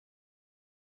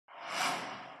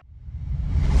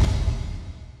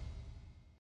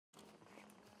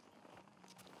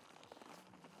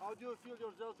How do you feel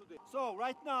yourself today? So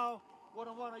right now, what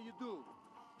I want you to do,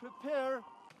 prepare.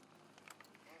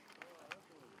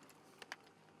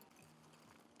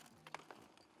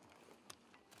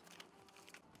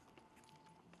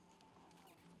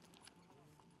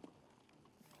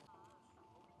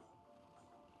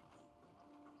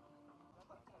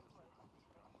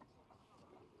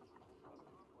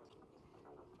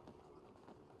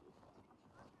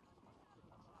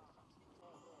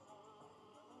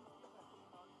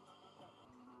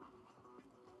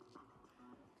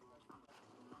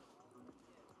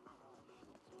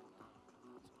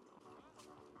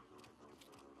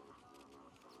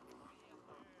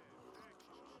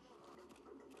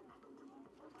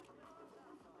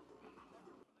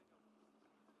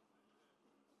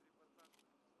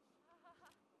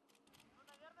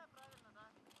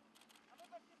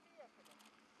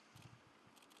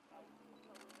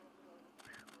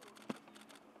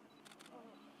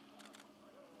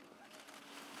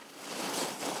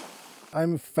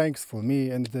 I'm thankful, me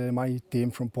and my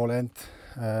team from Poland,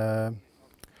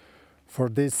 for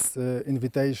this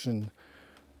invitation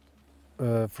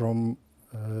from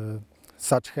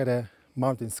Saczcheres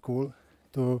Mountain School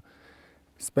to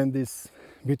spend this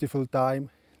beautiful time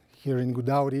here in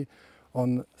Gudaushi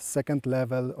on second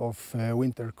level of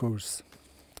winter course.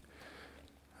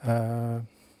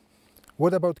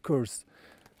 What about course?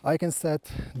 I can say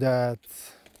that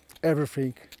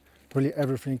everything, really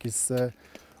everything is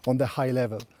on the high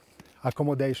level.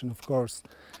 Accommodation, of course,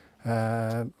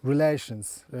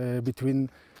 relations between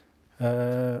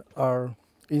our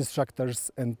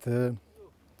instructors and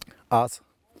us.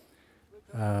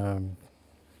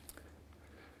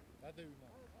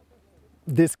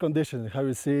 This condition, how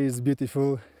you see, is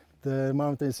beautiful. The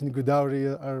mountains in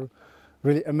Gudaushi are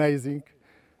really amazing.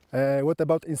 What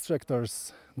about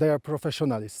instructors? They are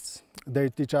professionalists. They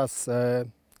teach us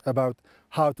about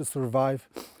how to survive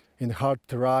in hard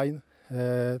terrain,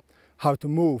 how to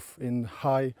move in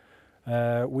high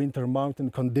winter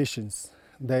mountain conditions.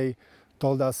 They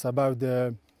told us about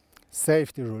the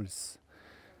safety rules.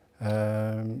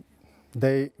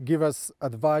 They give us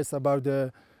advice about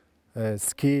the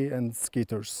ski and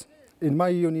skiers. In my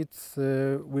unit,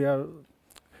 we are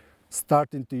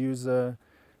starting to use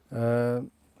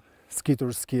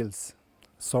skier skills.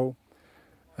 So,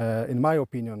 in my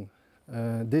opinion,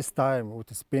 this time what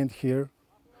is spent here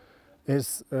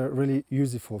is really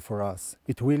useful for us.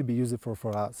 It will be useful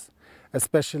for us,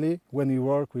 especially when we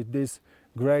work with these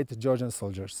great Georgian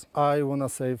soldiers. I want to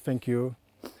say thank you,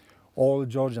 all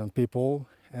Georgian people,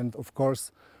 and of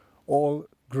course, all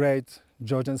great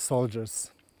Georgian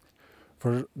soldiers,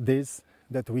 for this,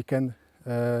 that we can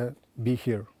be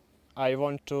here. I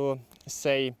want to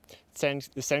say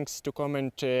thanks to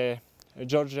comment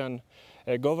Georgian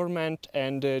government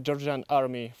and Georgian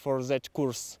army for that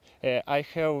course. I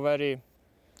have very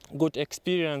good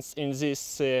experience in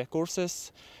these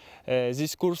courses.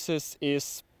 These courses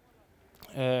is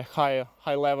high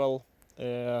level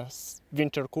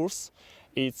winter course.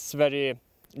 It's very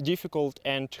difficult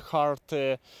and hard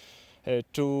to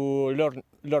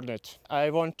learn it.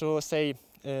 I want to say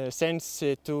thanks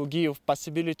to give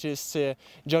possibilities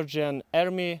Georgian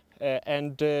army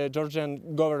and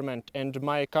Georgian government and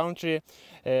my country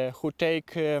who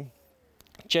take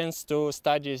chance to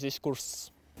study this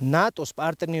course. ნატოს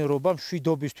პარტნიორობა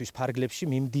მშვიდობისთვის ფარგლებში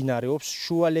მიმდინარეობს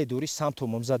შუალედური სამთო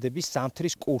მომზადების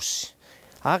ზამთრის კურსი.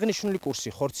 აღნიშნული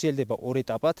კურსი ხორციელდება 2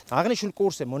 ეტაპად. აღნიშნულ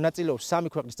კურსზე მონაწილეობს 3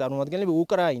 ქვეყნის წარმომადგენლები: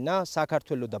 უკრაინა,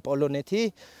 საქართველო და პოლონეთი.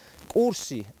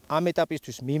 კურსი ამ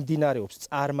ეტაპისთვის მიმდინარეობს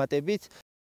წარმატებით.